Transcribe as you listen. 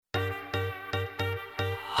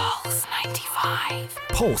95.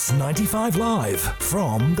 Pulse 95 Live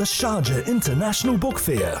from the Sharjah International Book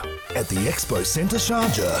Fair at the Expo Centre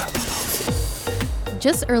Sharjah.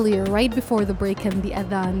 Just earlier, right before the break and the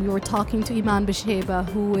adhan, we were talking to Iman Bisheba,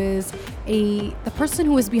 who is the person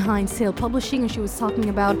who is behind Sale Publishing, and she was talking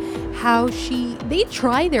about how they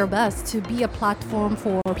try their best to be a platform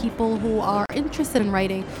for people who are interested in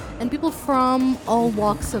writing and people from all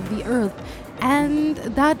walks of the earth. And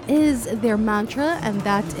that is their mantra, and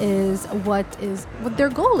that is what their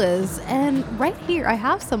goal is. And right here, I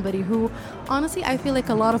have somebody who, honestly, I feel like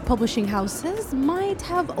a lot of publishing houses might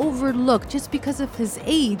have overlooked just because of his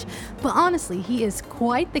age. But honestly, he is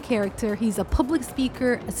quite the character. He's a public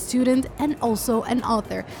speaker, a student, and also an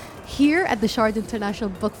author. Here at the Sharjah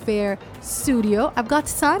International Book Fair studio, I've got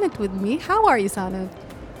Sanat with me. How are you, Sanat?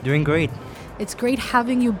 Doing great. It's great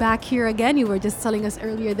having you back here again. You were just telling us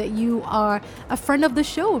earlier that you are a friend of the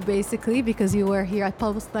show, basically, because you were here at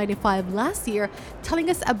Pulse 95 last year telling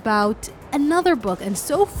us about another book. And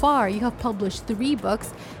so far, you have published 3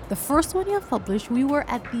 books. The first one you have published, we were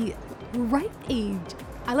at the ripe age.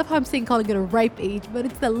 I love how I'm calling it a ripe age, but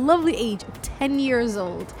it's the lovely age of 10 years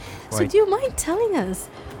old. Right. So do you mind telling us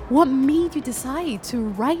what made you decide to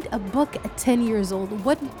write a book at 10 years old?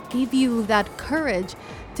 What gave you that courage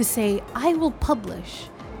to say, I will publish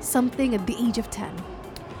something at the age of 10?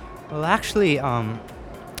 Well, actually,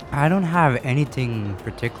 I don't have anything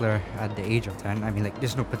particular at the age of 10. I mean,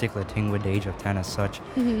 there's no particular thing with the age of 10 as such.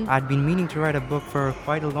 Mm-hmm. I'd been meaning to write a book for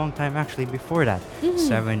quite a long time, actually, before that.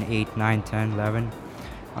 7, 8, 9, 10, 11.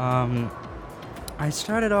 I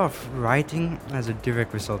started off writing as a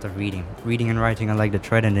direct result of reading. Reading and writing are like the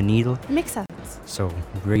thread and the needle. Makes sense. So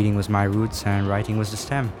reading was my roots and writing was the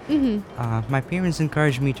stem. Mm-hmm. My parents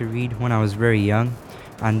encouraged me to read when I was very young.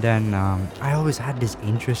 And then I always had this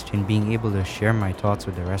interest in being able to share my thoughts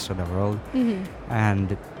with the rest of the world. Mm-hmm.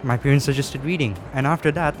 And my parents suggested reading. And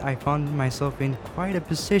after that, I found myself in quite a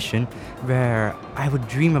position where I would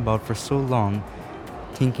dream about for so long,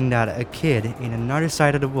 thinking that a kid in another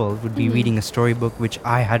side of the world would be reading a storybook which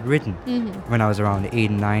I had written when I was around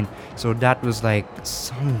 8 and 9. So that was like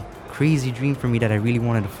some crazy dream for me that I really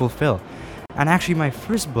wanted to fulfill. And actually, my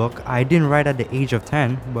first book, I didn't write at the age of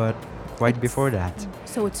 10, but quite before that.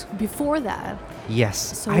 So it's before that.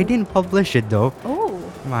 Yes. So I didn't publish it though. Oh,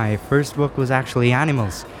 My first book was actually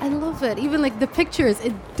Animals. I love it. Even like the pictures,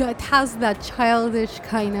 it has that childish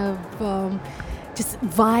kind of just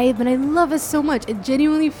vibe, and I love it so much. It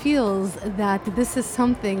genuinely feels that this is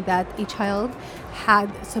something that a child had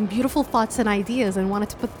some beautiful thoughts and ideas and wanted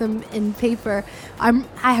to put them in paper. I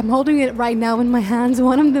am holding it right now in my hands.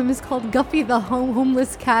 One of them is called Guppy the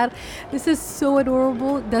homeless cat. This is so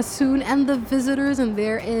adorable. Dasoon and the visitors, and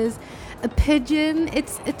there is a pigeon.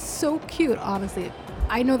 It's so cute, honestly.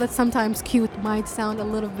 I know that sometimes cute might sound a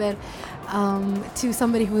little bit to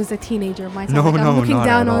somebody who is a teenager might sound like I'm looking not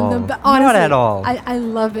down at on all. them, but honestly, Not at all. I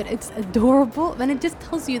love it. It's adorable, and it just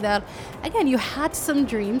tells you that, again, you had some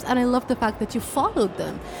dreams, and I love the fact that you followed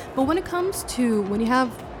them. But when it comes to when you have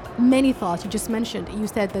many thoughts, you just mentioned, you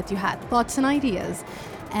said that you had thoughts and ideas,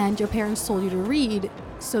 and your parents told you to read.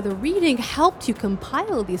 So the reading helped you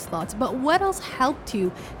compile these thoughts. But what else helped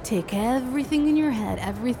you take everything in your head,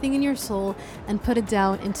 everything in your soul, and put it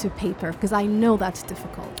down into paper? Because I know that's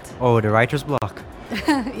difficult. Oh, the writer's block.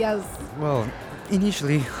 Yes. Well,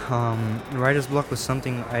 initially, writer's block was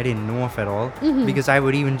something I didn't know of at all, because I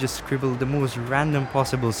would even just scribble the most random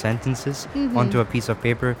possible sentences onto a piece of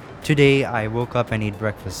paper. Today, I woke up and ate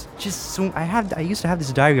breakfast. Just so I used to have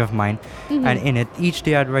this diary of mine, and in it, each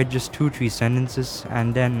day I'd write just 2-3 sentences,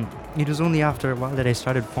 and then it was only after a while that I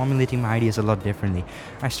started formulating my ideas a lot differently.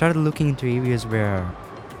 I started looking into areas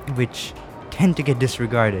which tend to get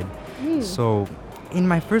disregarded. So, in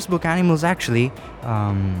my first book, Animals, actually,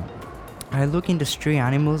 I look into stray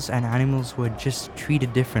animals and animals who are just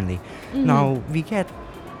treated differently. Now, we get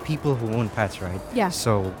people who own pets, right? Yeah.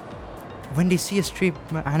 So, when they see a stray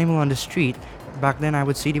animal on the street, back then I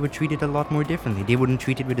would say they would treat it a lot more differently. They wouldn't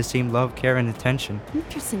treat it with the same love, care, and attention.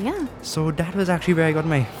 Interesting, yeah. So that was actually where I got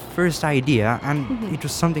my first idea, and it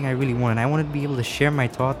was something I really wanted. I wanted to be able to share my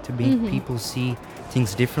thought, to make people see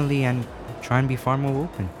things differently and try and be far more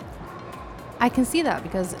open. I can see that,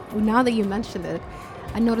 because now that you mentioned it,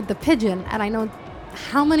 I noted the pigeon, and I know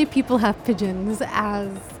how many people have pigeons as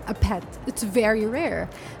a pet. It's very rare,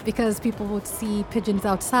 because people would see pigeons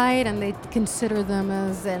outside and they consider them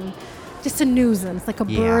as just a nuisance, like a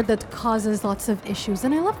bird that causes lots of issues.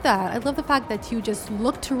 And I love that. I love the fact that you just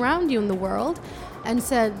looked around you in the world and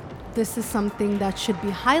said, this is something that should be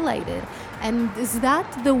highlighted. And is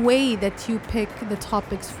that the way that you pick the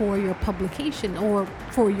topics for your publication or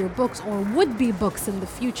for your books or would-be books in the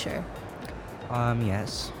future?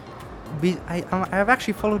 Yes. I've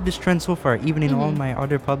actually followed this trend so far, even in all my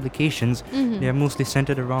other publications. They're mostly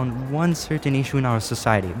centered around one certain issue in our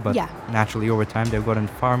society, but Yeah. naturally over time they've gotten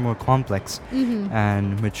far more complex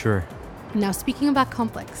and mature. Now, speaking about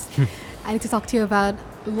complex, I need to talk to you about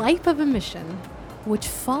Life of a Mission, which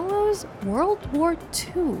follows World War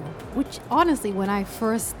II, which honestly, when I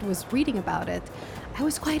first was reading about it, I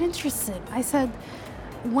was quite interested. I said,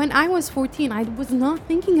 when I was 14, I was not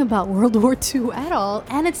thinking about World War II at all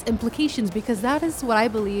and its implications, because that is what I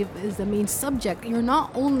believe is the main subject. You're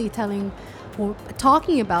not only telling or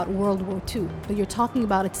talking about World War II, but you're talking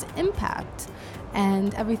about its impact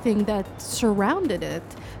and everything that surrounded it.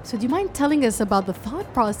 So do you mind telling us about the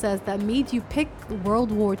thought process that made you pick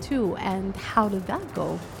World War II, and how did that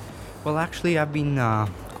go? Well, actually, I've been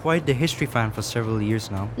quite the history fan for several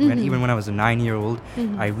years now. Even when I was a 9-year-old,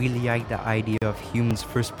 I really liked the idea of humans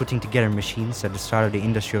first putting together machines at the start of the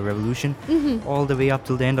Industrial Revolution, all the way up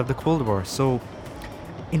till the end of the Cold War. So,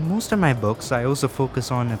 in most of my books, I also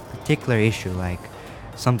focus on a particular issue, like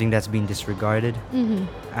something that's been disregarded,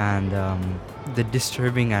 and the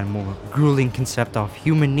disturbing and more grueling concept of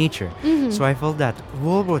human nature. So I felt that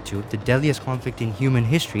World War II, the deadliest conflict in human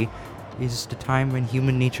history, is the time when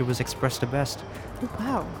human nature was expressed the best, Oh,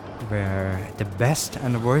 wow. where the best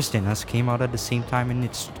and the worst in us came out at the same time in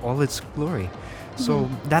all its glory. So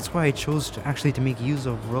that's why I chose to make use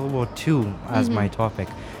of World War II as my topic,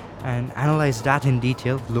 and analyze that in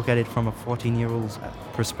detail, look at it from a 14-year-old's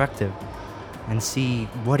perspective, and see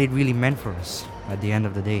what it really meant for us at the end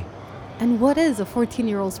of the day. And what is a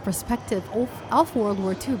 14-year-old's perspective of World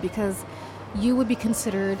War II? Because you would be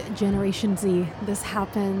considered Generation Z. This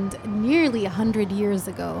happened nearly 100 years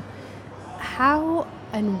ago. How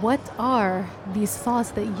and what are these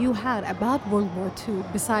thoughts that you had about World War II?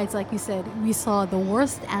 Besides, like you said, we saw the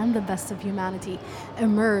worst and the best of humanity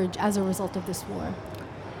emerge as a result of this war.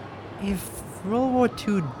 If World War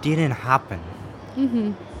II didn't happen,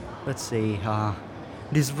 let's say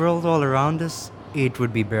this world all around us, it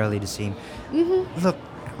would be barely the same. Look,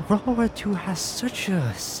 World War II has such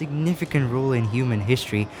a significant role in human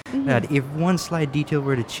history that if one slight detail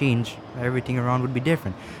were to change, everything around would be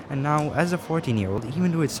different. And now, as a 14-year-old,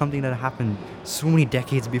 even though it's something that happened so many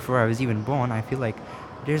decades before I was even born, I feel like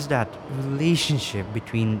there's that relationship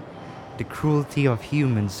between the cruelty of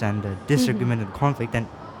humans and the disagreement and conflict, and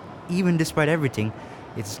even despite everything,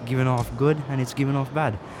 it's given off good and it's given off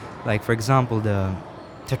bad. Like, for example, the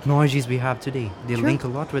technologies we have today, they True. link a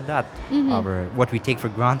lot with that. What we take for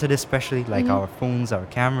granted, especially like our phones, our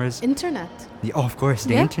cameras, Internet. of course,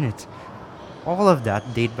 the Yeah. internet. All of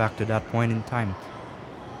that date back to that point in time.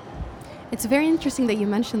 It's very interesting that you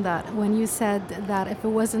mentioned that when you said that if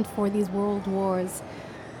it wasn't for these world wars,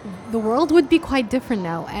 the world would be quite different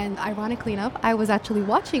now. And ironically enough, I was actually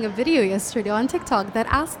watching a video yesterday on TikTok that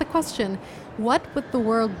asked the question, what would the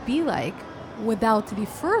world be like without the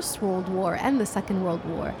First World War and the Second World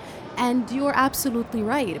War? And you're absolutely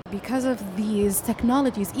right. Because of these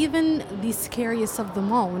technologies, even the scariest of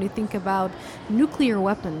them all, when you think about nuclear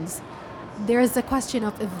weapons, there's a question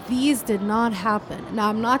of if these did not happen. Now,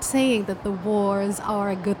 I'm not saying that the wars are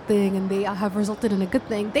a good thing and they have resulted in a good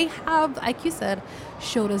thing. They have, like you said,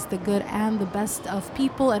 showed us the good and the best of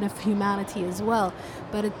people and of humanity as well.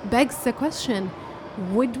 But it begs the question,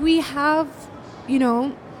 would we have,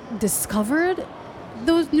 discovered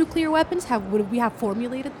those nuclear weapons? Would we have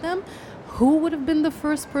formulated them? Who would have been the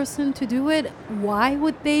first person to do it? Why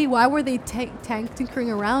were they tinkering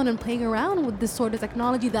around and playing around with this sort of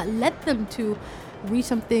technology that led them to reach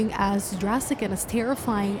something as drastic and as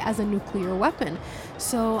terrifying as a nuclear weapon?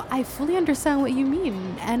 So I fully understand what you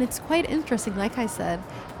mean, and it's quite interesting, like I said,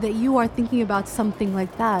 that you are thinking about something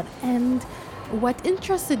like that. And what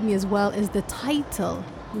interested me as well is the title,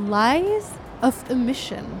 Lies of a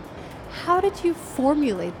Mission. How did you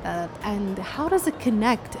formulate that, and how does it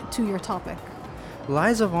connect to your topic?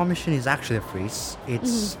 Lies of omission is actually a phrase.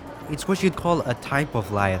 It's what you'd call a type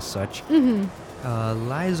of lie as such.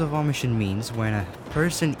 Lies of omission means when a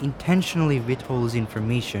person intentionally withholds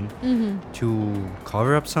information to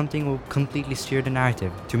cover up something or completely steer the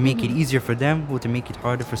narrative, to make it easier for them or to make it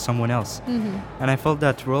harder for someone else. And I felt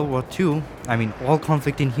that World War II, all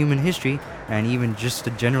conflict in human history, and even just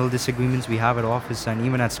the general disagreements we have at office and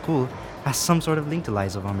even at school, has some sort of link to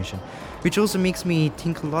lies of omission. Which also makes me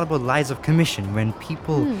think a lot about lies of commission, when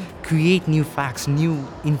people create new facts, new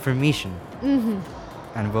information.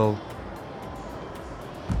 And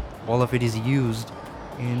all of it is used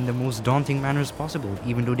in the most daunting manners possible,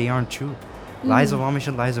 even though they aren't true. Lies of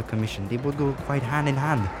omission, lies of commission, they both go quite hand in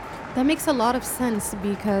hand. That makes a lot of sense,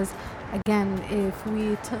 because Again, if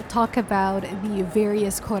we talk about the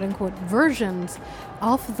various quote-unquote versions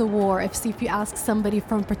of the war, if you ask somebody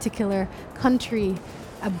from a particular country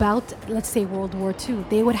about, let's say, World War II,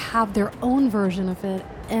 they would have their own version of it.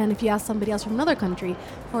 And if you ask somebody else from another country,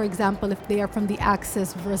 for example, if they are from the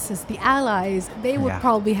Axis versus the Allies, they would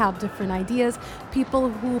probably have different ideas. People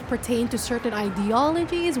who pertain to certain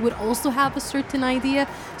ideologies would also have a certain idea.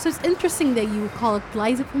 So it's interesting that you call it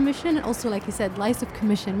Lies of Commission, and also, like you said, Lies of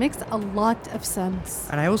Commission makes a lot of sense.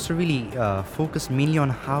 And I also really focused mainly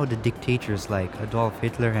on how the dictators like Adolf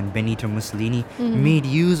Hitler and Benito Mussolini made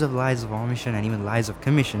use of Lies of Omission and even Lies of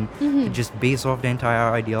Commission to just base off their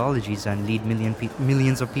entire ideologies and lead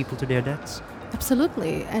millions of people to their deaths.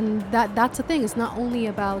 Absolutely. And that's the thing. It's not only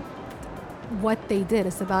about what they did,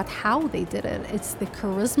 it's about how they did it. It's the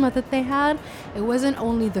charisma that they had. It wasn't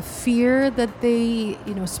only the fear that they,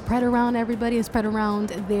 spread around everybody and spread around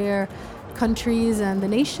their countries and the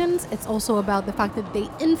nations. It's also about the fact that they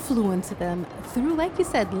influenced them through, like you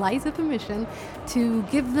said, Lies of Commission, to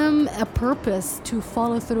give them a purpose to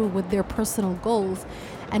follow through with their personal goals.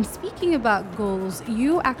 And speaking about goals,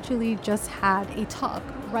 you actually just had a talk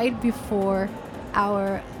right before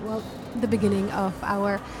the beginning of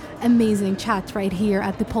our amazing chat right here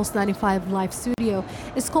at the Pulse 95 live studio.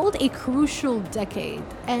 It's called A Crucial Decade.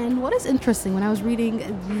 And what is interesting, when I was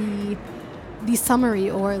reading the summary,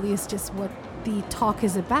 or at least just what the talk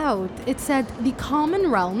is about, it said the common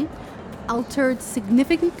realm altered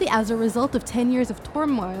significantly as a result of 10 years of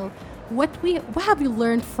turmoil. What have you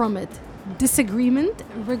learned from it? Disagreement,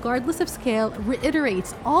 regardless of scale,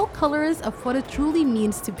 reiterates all colors of what it truly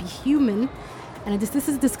means to be human. And this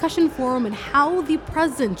is a discussion forum on how the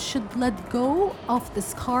present should let go of the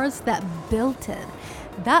scars that built it.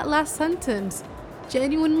 That last sentence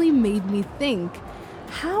genuinely made me think,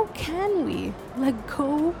 how can we let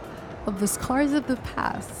go of the scars of the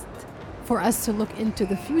past for us to look into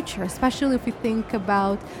the future, especially if we think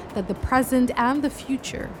about that the present and the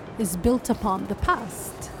future is built upon the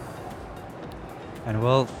past? And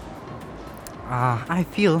well, I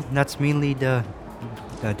feel that's mainly the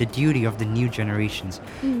duty of the new generations,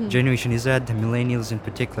 Generation Z, the millennials in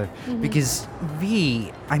particular, because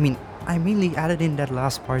I mainly added in that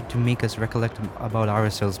last part to make us recollect about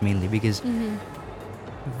ourselves mainly, because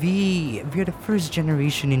we are the first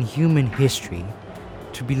generation in human history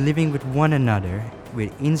to be living with one another with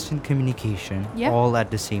instant communication all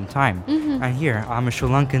at the same time. And here, I'm a Sri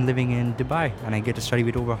Lankan living in Dubai, and I get to study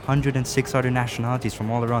with over 106 other nationalities from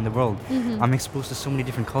all around the world. I'm exposed to so many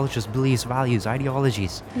different cultures, beliefs, values,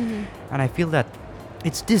 ideologies. And I feel that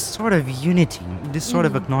it's this sort of unity, this sort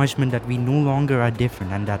of acknowledgement that we no longer are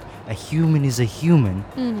different, and that a human is a human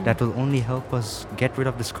that will only help us get rid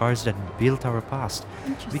of the scars that built our past.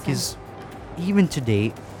 Because even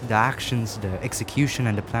today, the actions, the execution,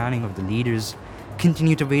 and the planning of the leaders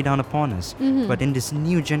continue to weigh down upon us. But in this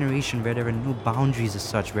new generation where there are no boundaries as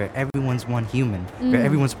such, where everyone's one human, where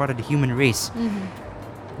everyone's part of the human race,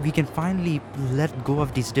 we can finally let go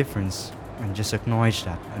of these differences and just acknowledge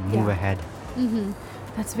that and move ahead.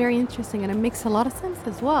 That's very interesting, and it makes a lot of sense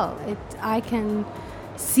as well. I can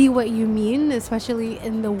see what you mean, especially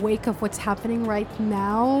in the wake of what's happening right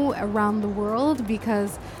now around the world,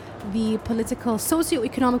 because the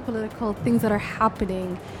socio-economic political things that are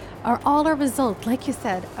happening are all a result, like you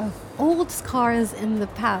said, of old scars in the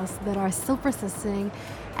past that are still persisting,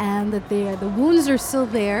 and that the wounds are still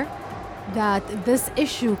there, that this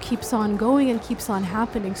issue keeps on going and keeps on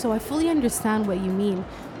happening. So I fully understand what you mean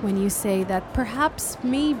when you say that perhaps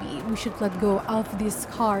maybe we should let go of these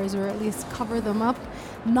scars, or at least cover them up,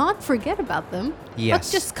 not forget about them, but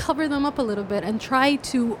just cover them up a little bit and try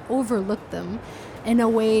to overlook them in a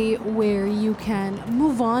way where you can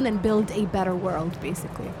move on and build a better world,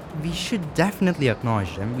 basically. We should definitely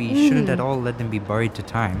acknowledge them. We shouldn't at all let them be buried to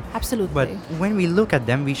time. Absolutely. But when we look at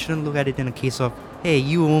them, we shouldn't look at it in a case of, hey,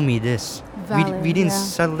 you owe me this. We didn't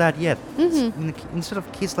settle that yet. Instead of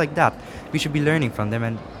a case like that, we should be learning from them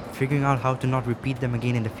and figuring out how to not repeat them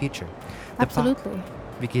again in the future. Absolutely.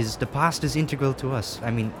 Because the past is integral to us.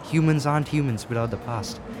 I mean, humans aren't humans without the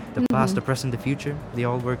past. The past, the present, the future, they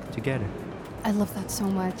all work together. I love that so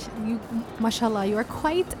much. You, mashallah, you are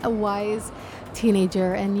quite a wise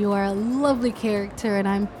teenager, and you are a lovely character, and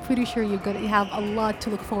I'm pretty sure you have a lot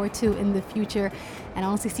to look forward to in the future, and I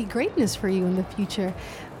honestly see greatness for you in the future.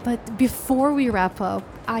 But before we wrap up,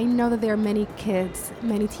 I know that there are many kids,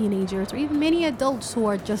 many teenagers, or even many adults who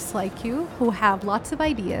are just like you, who have lots of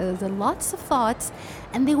ideas and lots of thoughts,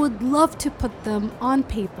 and they would love to put them on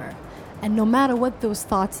paper and no matter what those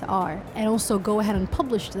thoughts are, and also go ahead and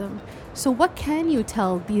publish them. So what can you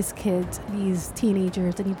tell these kids, these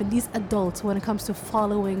teenagers, and even these adults when it comes to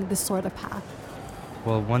following this sort of path?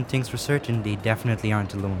 Well, one thing's for certain, they definitely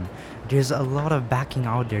aren't alone. There's a lot of backing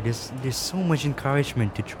out there. There's so much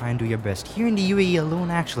encouragement to try and do your best. Here in the UAE alone,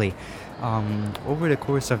 actually, over the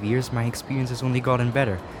course of years, my experience has only gotten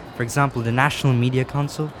better. For example, the National Media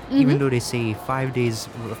Council, even though they say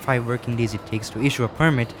 5 working days it takes to issue a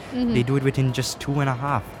permit, they do it within just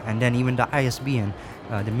 2.5. And then even the ISBN,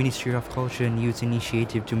 the Ministry of Culture and Youth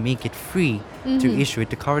initiative, to make it free to issue it,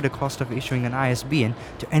 to cover the cost of issuing an ISBN,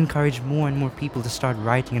 to encourage more and more people to start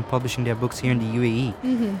writing and publishing their books here in the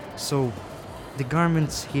UAE. So the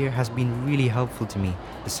governments here has been really helpful to me.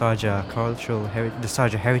 The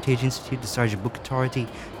Sharjah Heritage Institute, the Sharjah Book Authority,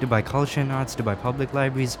 Dubai Culture and Arts, Dubai Public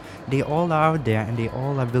Libraries, they all are out there and they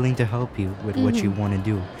all are willing to help you with what you want to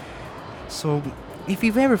do. So if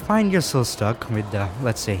you ever find yourself stuck with the,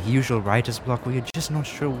 let's say, usual writer's block where you're just not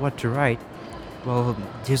sure what to write, well,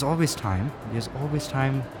 there's always time. There's always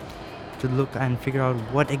time to look and figure out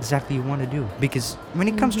what exactly you want to do. Because when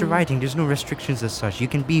it comes to writing, there's no restrictions as such. You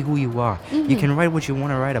can be who you are. You can write what you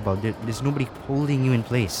want to write about. There's nobody holding you in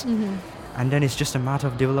place. And then it's just a matter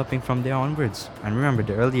of developing from there onwards. And remember,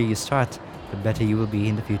 the earlier you start, the better you will be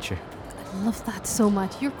in the future. I love that so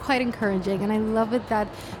much. You're quite encouraging, and I love it that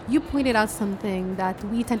you pointed out something that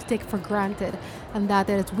we tend to take for granted, and that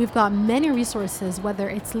is we've got many resources, whether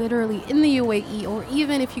it's literally in the UAE or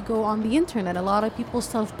even if you go on the internet. A lot of people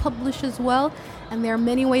self-publish as well, and there are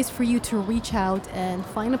many ways for you to reach out and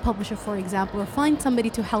find a publisher, for example, or find somebody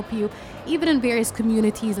to help you, even in various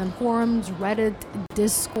communities and forums, Reddit,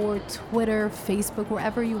 Discord, Twitter, Facebook,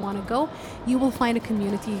 wherever you want to go, you will find a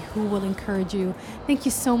community who will encourage you. Thank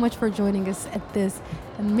you so much for joining us at this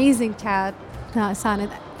amazing chat,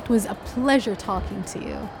 Sanad. It was a pleasure talking to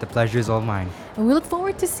you. The pleasure is all mine. And we look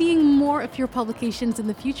forward to seeing more of your publications in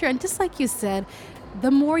the future. And just like you said,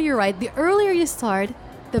 the more you write, the earlier you start,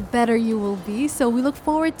 the better you will be. So we look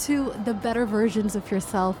forward to the better versions of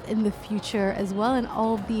yourself in the future as well. And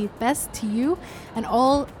all the best to you and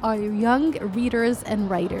all our young readers and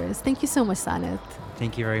writers. Thank you so much, Sanad.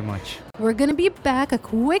 Thank you very much. We're going to be back, a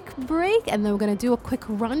quick break, and then we're going to do a quick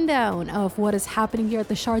rundown of what is happening here at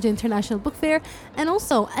the Sharjah International Book Fair. And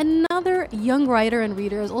also, another young writer and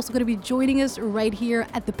reader is also going to be joining us right here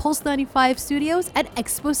at the Pulse 95 studios at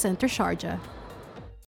Expo Center Sharjah.